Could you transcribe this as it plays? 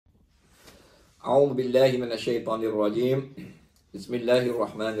أعوذ بالله من الشيطان الرجيم بسم الله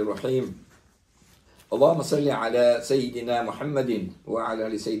الرحمن الرحيم اللهم صل على سيدنا محمد وعلى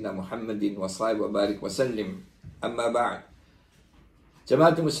آل سيدنا محمد وصحبه وبارك وسلم أما بعد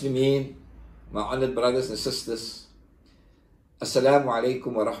Jamaat Muslimin, my honored brothers and sisters, Assalamu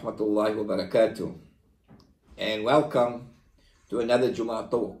alaikum wa rahmatullahi wa barakatuh, and welcome to another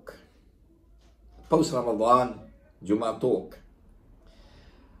Jummah talk, post-Ramadan Jummah talk.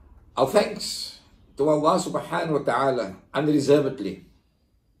 Our thanks to Allah subhanahu wa ta'ala unreservedly,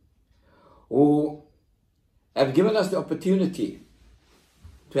 who have given us the opportunity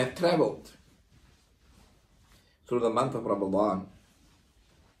to have traveled through the month of Ramadan.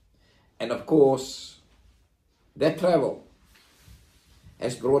 And of course, that travel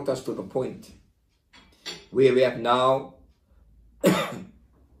has brought us to the point where we have now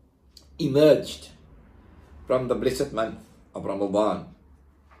emerged from the blessed month of Ramadan,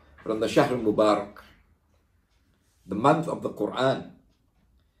 from the Shahr Mubarak, the month of the Quran,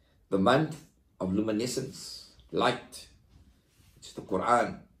 the month of luminescence, light. It's the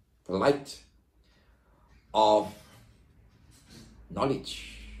Quran, the light of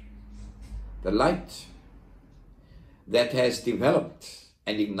knowledge, the light that has developed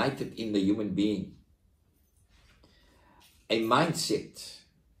and ignited in the human being a mindset,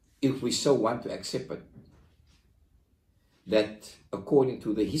 if we so want to accept it, that according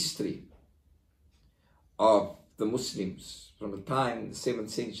to the history of the Muslims from the time in the 7th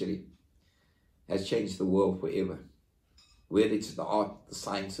century has changed the world forever, whether it's the art, the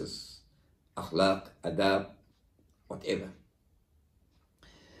sciences, akhlaq, adab, whatever.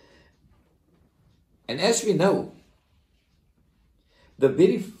 And as we know, the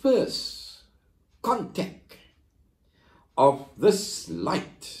very first contact of this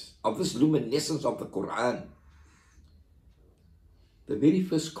light, of this luminescence of the Quran, the very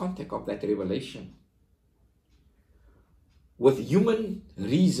first contact of that revelation with human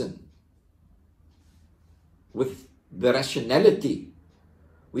reason, with the rationality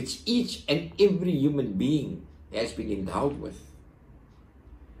which each and every human being has been endowed with.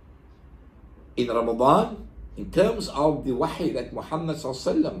 In Ramadan, in terms of the wahy that Muhammad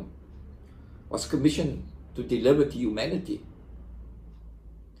ﷺ was commissioned to deliver to humanity,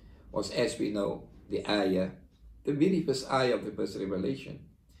 was, as we know, the ayah, the very first ayah of the first revelation,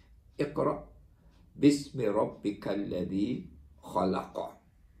 Iqra bismi rabbika alladhi khalaqa.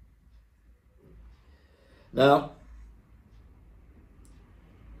 Now,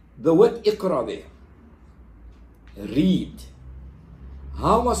 the word Iqra there, read.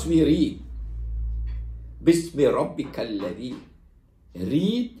 How must we read? Bismi rabbika alladhi.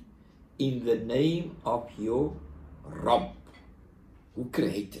 Read in the name of your Rabb, who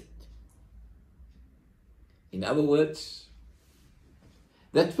created. In other words,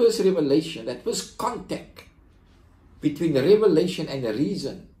 that first revelation, that first contact between the revelation and the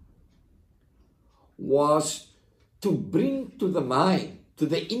reason was to bring to the mind, to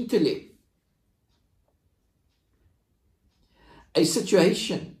the intellect, a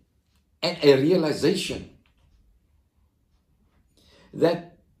situation and a realization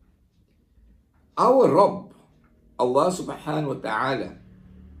that our Rabb, Allah subhanahu wa ta'ala,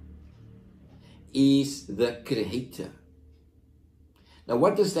 is the creator. Now,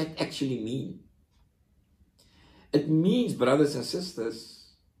 what does that actually mean? It means, brothers and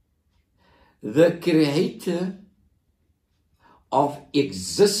sisters, the creator of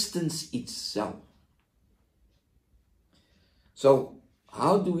existence itself. So,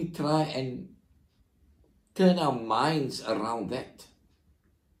 how do we try and turn our minds around that?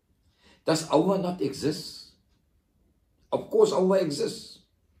 Does Allah not exist? Of course, Allah exists.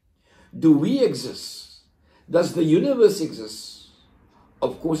 Do we exist? Does the universe exist?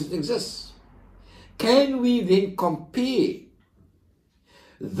 Of course it exists. Can we then compare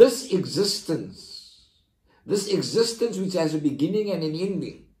this existence which has a beginning and an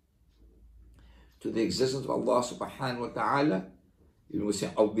ending, to the existence of Allah subhanahu wa ta'ala? You will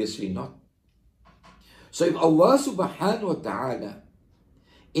say, obviously not. So if Allah subhanahu wa ta'ala,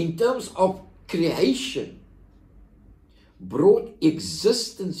 in terms of creation, brought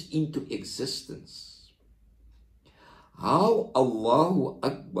existence into existence, how, Allahu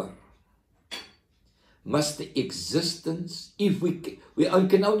Akbar, must the existence, if we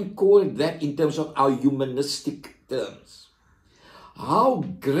can only call it that in terms of our humanistic terms, how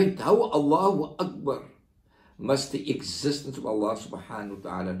great, how Allahu Akbar must the existence of Allah subhanahu wa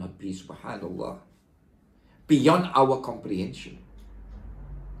ta'ala not be, subhanallah, beyond our comprehension.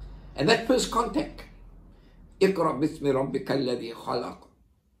 And that first contact, Iqra bismi rabbika alladhi khalaq.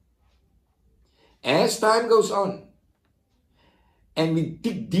 As time goes on, And we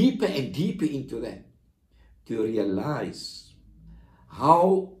dig deeper and deeper into that to realize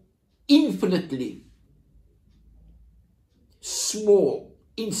how infinitely small,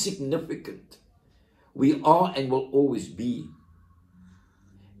 insignificant we are and will always be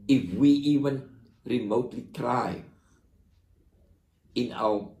if we even remotely try in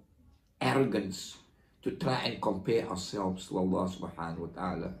our arrogance to try and compare ourselves to Allah subhanahu wa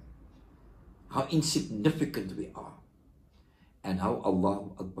ta'ala. How insignificant we are and how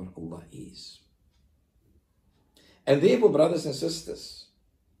Allahu Akbar Allah is. And therefore, brothers and sisters,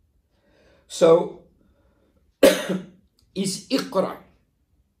 so is Iqra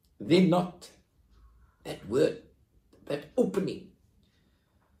then not that word, that opening,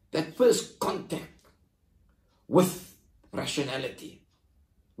 that first contact with rationality,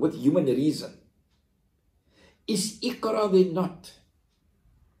 with human reason? Is Iqra then not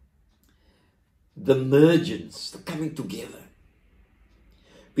the mergence, the coming together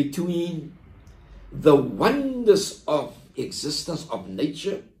between the wonders of existence of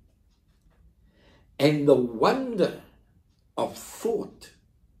nature and the wonder of thought,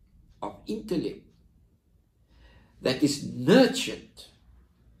 of intellect, that is nurtured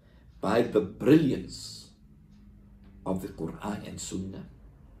by the brilliance of the Quran and Sunnah?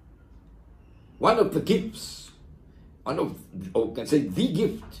 One of the gifts, or can say the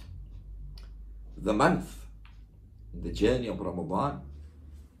gift, the month, the journey of Ramadan.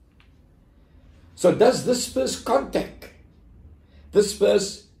 So does this first contact, this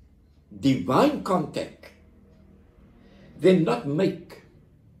first divine contact, then not make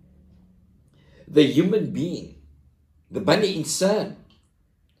the human being, the Bani Insan,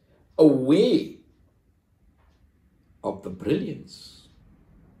 aware of the brilliance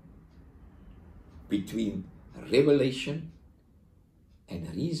between revelation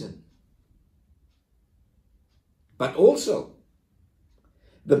and reason, but also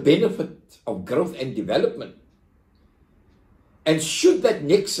the benefit of growth and development? And should that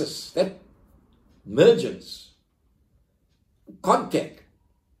nexus, that mergence, contact,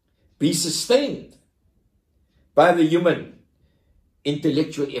 be sustained by the human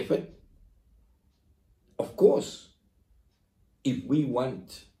intellectual effort? Of course, if we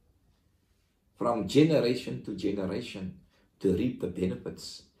want from generation to generation to reap the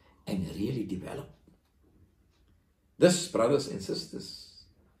benefits and really develop. This, brothers and sisters,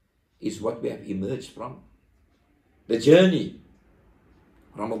 is what we have emerged from. The journey,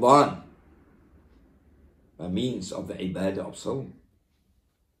 Ramadan, by means of the ibadah of Sawm.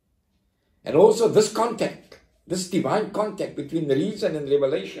 And also this contact, this divine contact between the reason and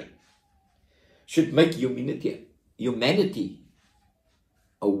revelation should make humanity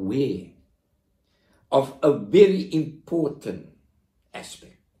aware of a very important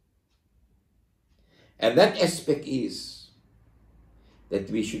aspect. And that aspect is that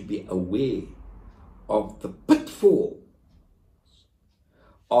we should be aware of the pitfall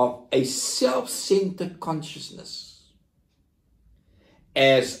of a self-centered consciousness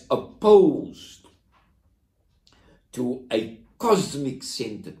as opposed to a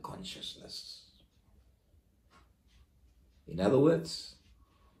cosmic-centered consciousness. In other words,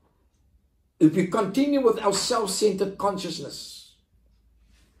 if we continue with our self-centered consciousness,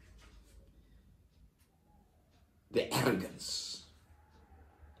 the arrogance,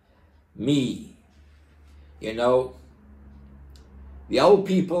 me, the old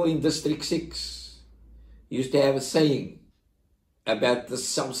people in District 6 used to have a saying about the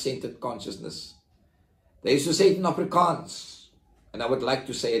self-centered consciousness. They used to say it in Afrikaans, and I would like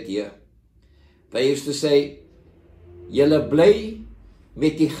to say it here. They used to say, "Julle bly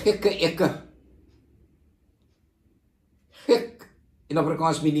met die gekke ekke." Gek in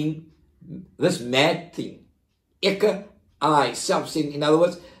Afrikaans meaning this mad thing. Ekke, I, self-centered. In other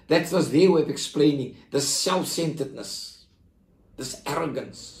words, that was their way of explaining the self-centeredness, this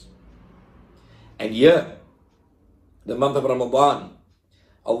arrogance. And here, the month of Ramadan,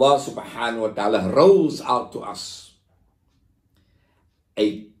 Allah subhanahu wa ta'ala rolls out to us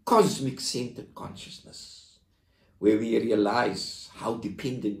a cosmic-centered consciousness where we realize how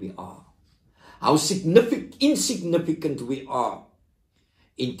dependent we are, how insignificant we are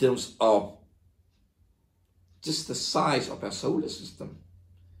in terms of just the size of our solar system.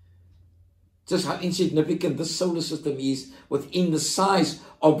 Just how insignificant this solar system is within the size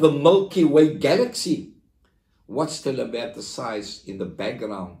of the Milky Way galaxy. What's still about the size in the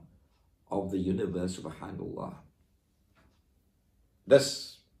background of the universe, subhanallah.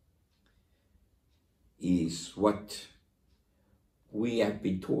 This is what we have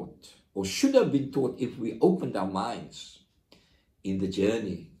been taught, or should have been taught if we opened our minds in the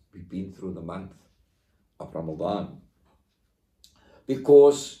journey we've been through the month of Ramadan.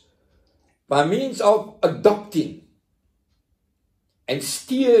 Because by means of adopting and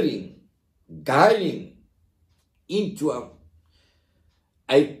steering, guiding into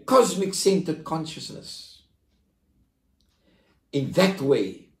a cosmic-centered consciousness, in that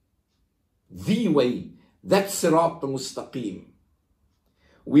way, the way, that Sirat al-Mustaqim,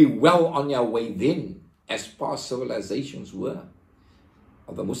 we well on our way then, as past civilizations were,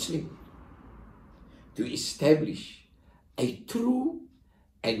 of the Muslim, to establish a true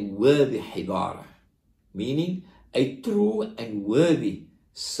and worthy Hidara, meaning a true and worthy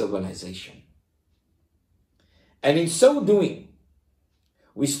civilization. And in so doing,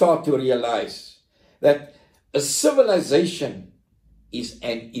 we start to realize that a civilization is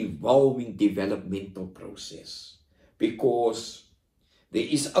an evolving developmental process, because there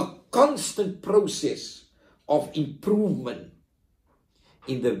is a constant process of improvement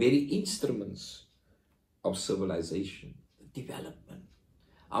in the very instruments of civilization, the development,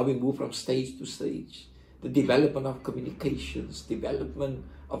 how we move from stage to stage, the development of communications, development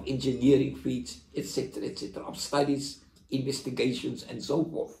of engineering feats, etc., etc., of studies, investigations, and so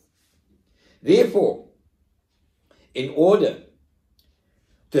forth. Therefore, in order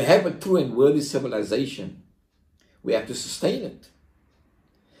to have a true and worthy civilization, we have to sustain it.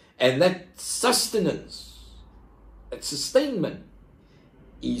 And that sustenance, that sustainment,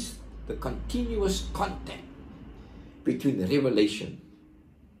 is the continuous contact between the revelation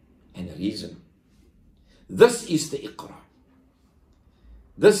and the reason. This is the Iqra.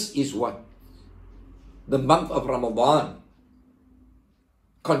 This is what the month of Ramadan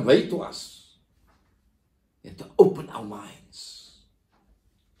conveyed to us. We have to open our minds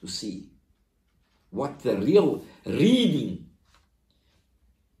to see what the real reading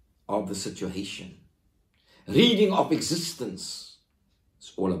of the situation, reading of existence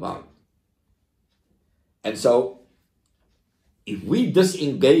is all about. And so, if we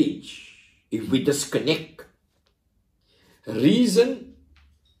disengage, if we disconnect reason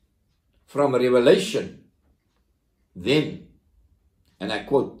from revelation, then, and I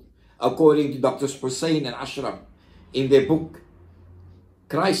quote, according to Drs. Hussain and Ashraf in their book,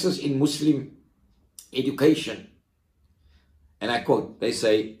 Crisis in Muslim Education, and I quote, they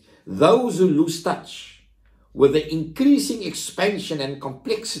say, those who lose touch with the increasing expansion and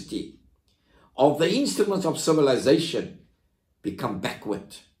complexity of the instruments of civilization become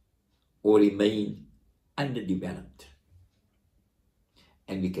backward or remain underdeveloped.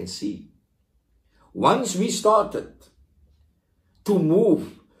 And we can see, once we started to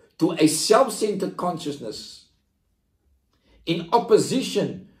move to a self-centered consciousness in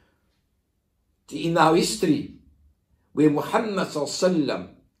opposition to, in our history, where Muhammad ﷺ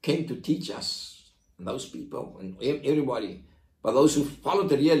came to teach us, and those people, and everybody, but those who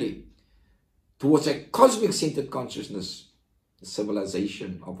followed really, towards a cosmic-centered consciousness, the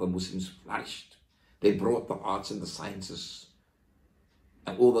civilization of the Muslims flourished. They brought the arts and the sciences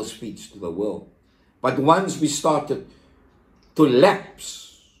and all those feats to the world. But once we started to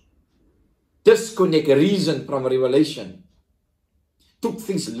lapse, disconnect reason from revelation, took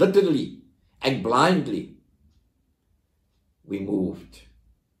things literally and blindly, we moved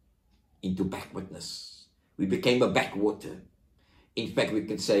into backwardness. We became a backwater. In fact, we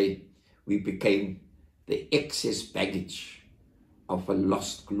can say we became the excess baggage of a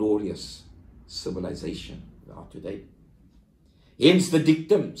lost, glorious civilization we are today. Hence the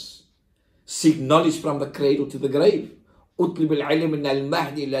dictums, seek knowledge from the cradle to the grave. اطلب العلم من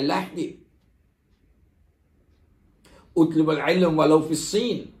المهد إلى اللحد. اطلب العلم ولو في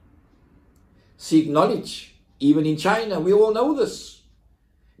الصين. Seek knowledge, even in China. We all know this.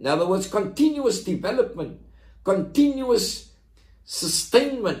 In other words, continuous development, continuous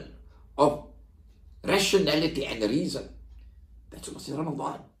sustainment of rationality and reason. That's what's in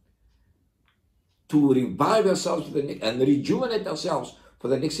Ramadan. To revive ourselves for the next, and rejuvenate ourselves for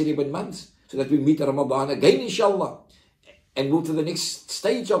the next 11 months, so that we meet Ramadan again, inshallah, and move to the next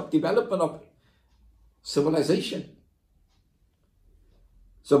stage of development of civilization.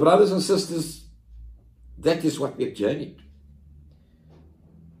 So, brothers and sisters, that is what we have journeyed.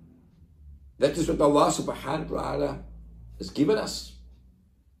 That is what Allah subhanahu wa ta'ala has given us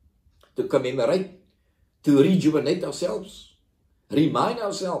to commemorate, to rejuvenate ourselves, remind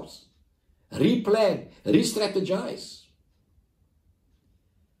ourselves, replan, re-strategize.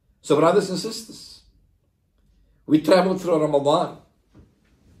 So, brothers and sisters, we traveled through Ramadan,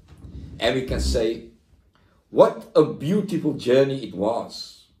 and we can say, what a beautiful journey it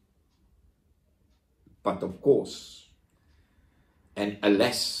was. But of course, and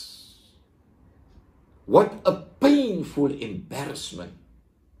alas, what a painful embarrassment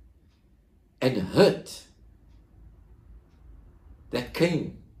and hurt that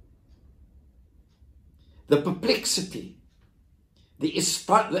came, the perplexity, the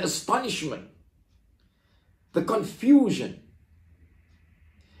astonishment, the confusion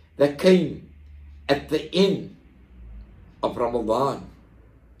that came at the end of Ramadan,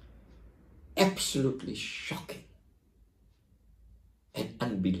 absolutely shocking and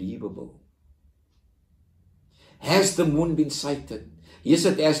unbelievable. Has the moon been sighted? Yes,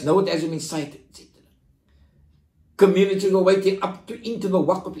 it has. No, it hasn't been sighted. Communities were waiting up to into the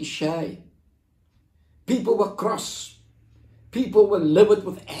Waqt of Isha. People were cross. People were livid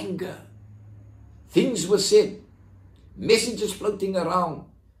with anger. Things were said. Messages floating around.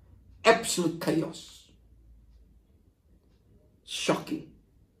 Absolute chaos. Shocking.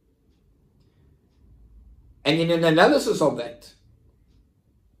 And in an analysis of that,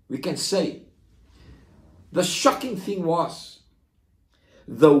 we can say the shocking thing was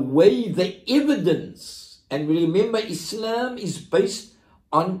the way the evidence, and remember, Islam is based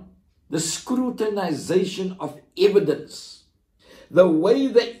on the scrutinization of evidence. The way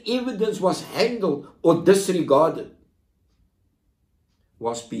the evidence was handled or disregarded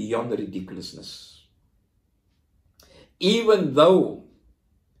was beyond ridiculousness. Even though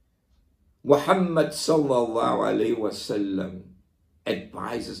Muhammad sallallahu alayhi wasallam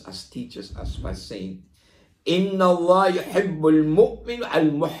advises us, teaches us by saying, Inna Allah yuhibbul mu'min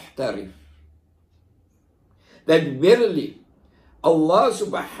al-muhtarif. That verily Allah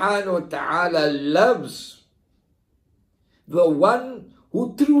subhanahu wa ta'ala loves the one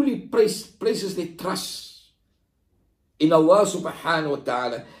who truly places their trust in Allah subhanahu wa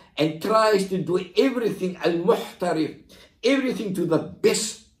ta'ala and tries to do everything al-muhtarif, everything to the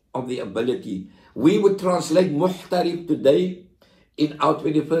best of the ability. We would translate muhtarif today in our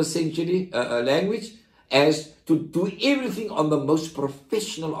 21st century language as to do everything on the most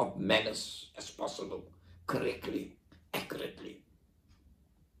professional of manners as possible, correctly, accurately.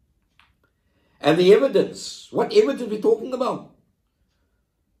 And the evidence, what evidence are we talking about?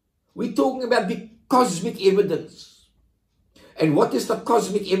 We're talking about the cosmic evidence. And what is the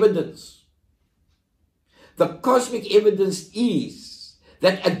cosmic evidence? The cosmic evidence is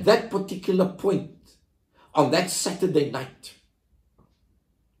that at that particular point, on that Saturday night,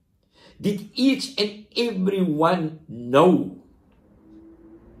 did each and every one know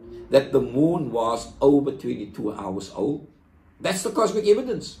that the moon was over 22 hours old? That's the cosmic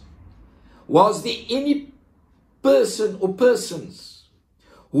evidence. Was there any person or persons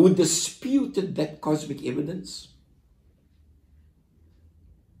who disputed that cosmic evidence?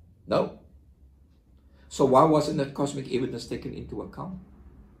 No. So why wasn't that cosmic evidence taken into account?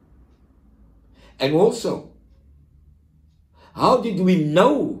 And also, how did we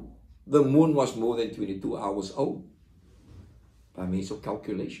know the moon was more than 22 hours old? By means of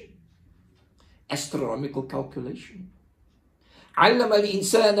calculation. Astronomical calculation. عَلَّمَ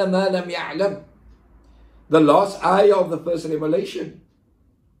الْإِنسَانَ مَا لَمْ يَعْلَمْ. The last ayah of the first revelation.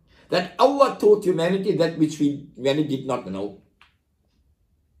 That Allah taught humanity that which humanity did not know.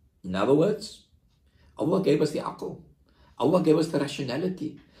 In other words, Allah gave us the aql. Allah gave us the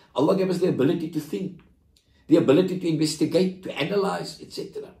rationality. Allah gave us the ability to think. The ability to investigate, to analyze,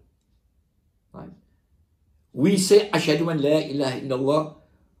 etc. Right? We say, Ashhadu an la ilaha illallah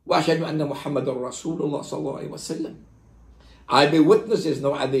wa ashhadu anna Muhammadan Rasulullah sallallahu alayhi wa sallam. I bear witness there's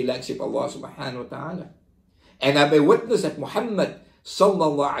no other ilah except Allah subhanahu wa ta'ala. And I bear witness that Muhammad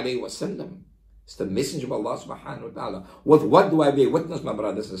sallallahu alayhi wa sallam is the messenger of Allah subhanahu wa ta'ala. With what do I bear witness, my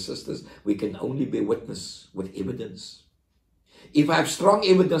brothers and sisters? We can only bear witness with evidence. If I have strong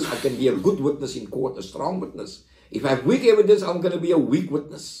evidence, I can be a good witness in court, a strong witness. If I have weak evidence, I'm going to be a weak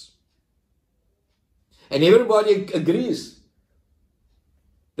witness. And everybody agrees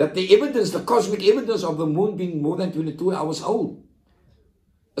that the evidence, the cosmic evidence of the moon being more than 22 hours old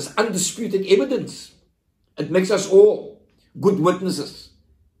is undisputed evidence. It makes us all good witnesses.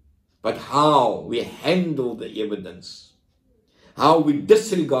 But how we handle the evidence, how we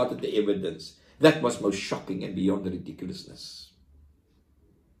disregarded the evidence, that was most shocking and beyond ridiculousness.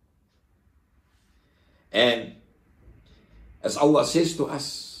 And as Allah says to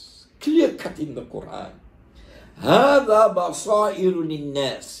us, clear cut in the Quran, هذا بصائر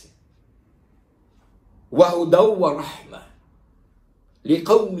للناس وهدى ورحمة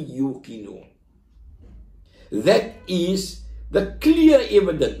لقوم يوقنون. That is the clear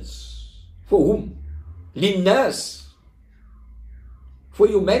evidence for whom? للناس, for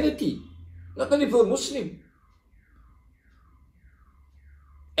humanity, not only for the Muslim.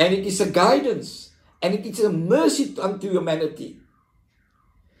 And it is a guidance, and it is a mercy unto humanity.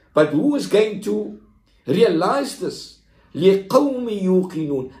 But who is going to realize this? لِقَوْمِ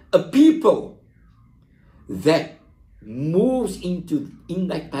يُوقِنُونَ. A people that moves in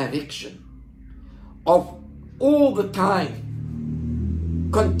that direction of all the time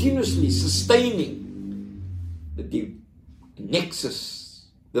continuously sustaining the nexus,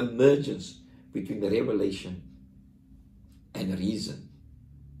 the mergence between the revelation and reason,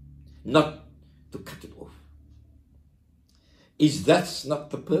 not to cut it off. Is that not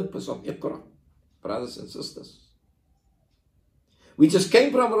the purpose of Iqra, brothers and sisters? We just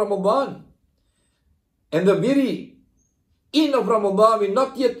came from Ramadan, and the very end of Ramadan, we're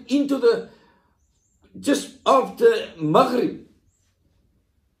not yet into the, just after Maghrib,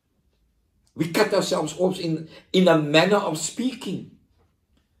 we cut ourselves off in a manner of speaking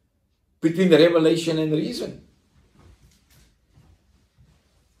between the revelation and reason.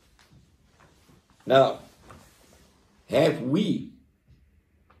 Now, have we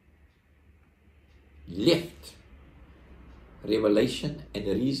left revelation and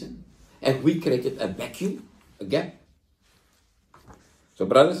reason? Have we created a vacuum, a gap? So,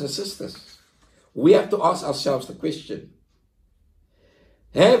 brothers and sisters, we have to ask ourselves the question,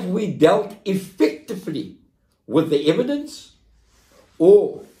 have we dealt effectively with the evidence,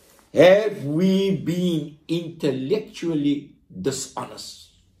 or have we been intellectually dishonest?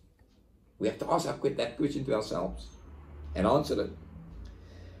 We have to ask that question to ourselves and answer it.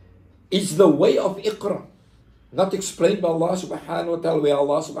 Is the way of Iqra not explained by Allah subhanahu wa ta'ala, where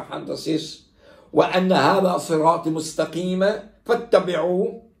Allah subhanahu wa ta'ala says, وَأَنَّ هَذَا صِرَاطِ مُسْتَقِيمًا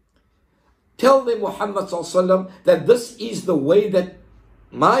فَاتَّبِعُوهُ. Tell them, Muhammad sallallahu alaihi wasallam, that this is the way, that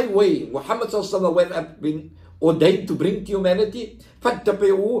my way, Muhammad sallallahu alaihi wasallam, when I've been ordained to bring to humanity.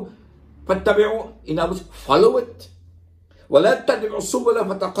 فَاتَّبِعُوهُ. In other words, follow it. وَلَا تَتَّبِعُوا السُّبُلَ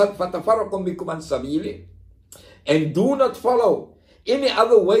فَتَفَرَّقُ بِكُمْ عَنْ سَبِيلِهِ. And do not follow any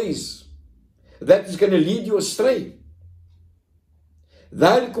other ways that is going to lead you astray.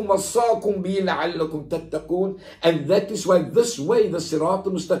 ذَلِكُمْ وَصَّاكُمْ بِهِ لَعَلَّكُمْ تَتَّقُونَ. And that is why this way, the Sirat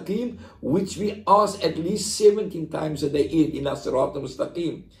al-Mustaqim, which we ask at least 17 times a day in our Sirat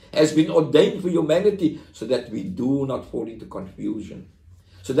al-Mustaqim, has been ordained for humanity, so that we do not fall into confusion,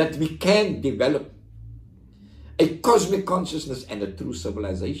 so that we can develop a cosmic consciousness and a true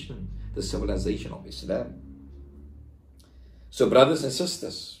civilization, the civilization of Islam. So, brothers and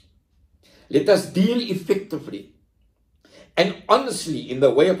sisters, let us deal effectively and honestly in the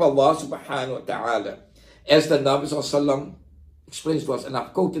way of Allah subhanahu wa ta'ala, as the Nabi sallallahu alaihi wasallam explains to us, and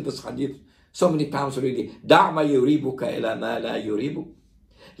I've quoted this hadith so many times already. دَعْ مَا يُرِيبُكَ إِلَى مَا لَا يُرِيبُكَ.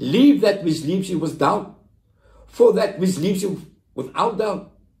 Leave that which leaves you with doubt for that which leaves you without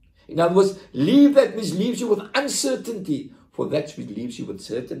doubt. In other words, leave that which leaves you with uncertainty for that which leaves you with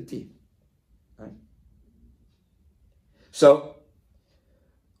certainty. Right? So,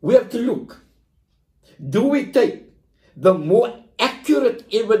 we have to look. Do we take the more accurate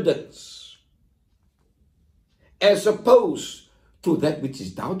evidence as opposed to that which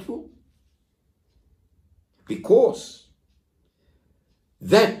is doubtful? Because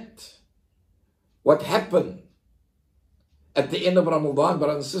that, what happened at the end of Ramadan,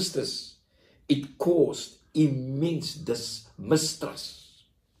 brothers and sisters, it caused immense mistrust.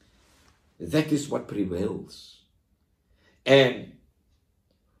 That is what prevails. And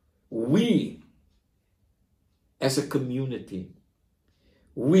we, as a community,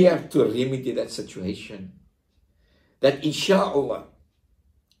 we have to remedy that situation. That inshallah,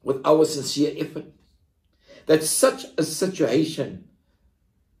 with our sincere effort, that such a situation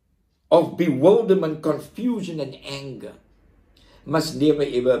of bewilderment, confusion and anger must never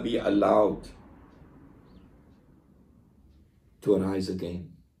ever be allowed to arise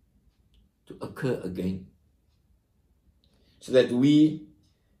again, to occur again, so that we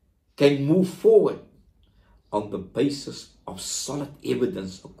can move forward on the basis of solid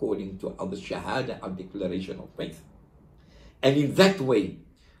evidence according to our Shahada, our declaration of faith. And in that way,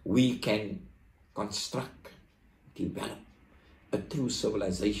 we can construct, develop a true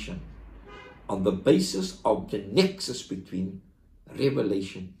civilization on the basis of the nexus between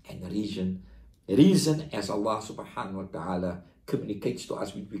revelation and reason. Reason, as Allah subhanahu wa ta'ala communicates to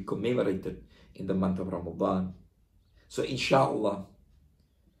us, which we commemorated in the month of Ramadan. So inshallah,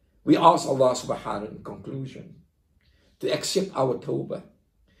 we ask Allah subhanahu in conclusion to accept our tawbah,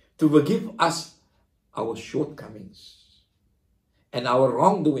 to forgive us our shortcomings and our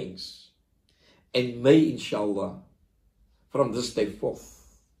wrongdoings, and may inshallah from this day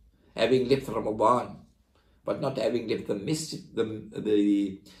forth, having left Ramadan but not having left the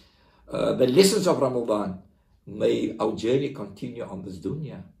lessons of Ramadan, may our journey continue on this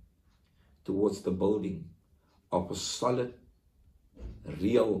dunya towards the building of a solid,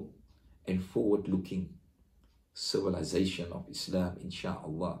 real and forward-looking civilization of Islam,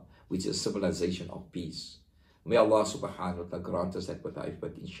 inshallah, which is a civilization of peace. May Allah subhanahu wa ta'ala grant us that what I've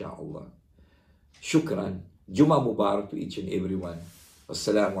put, inshallah. Shukran. Juma Mubarak to each and everyone.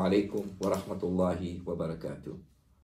 Assalamu alaikum wa rahmatullahi wa barakatuh.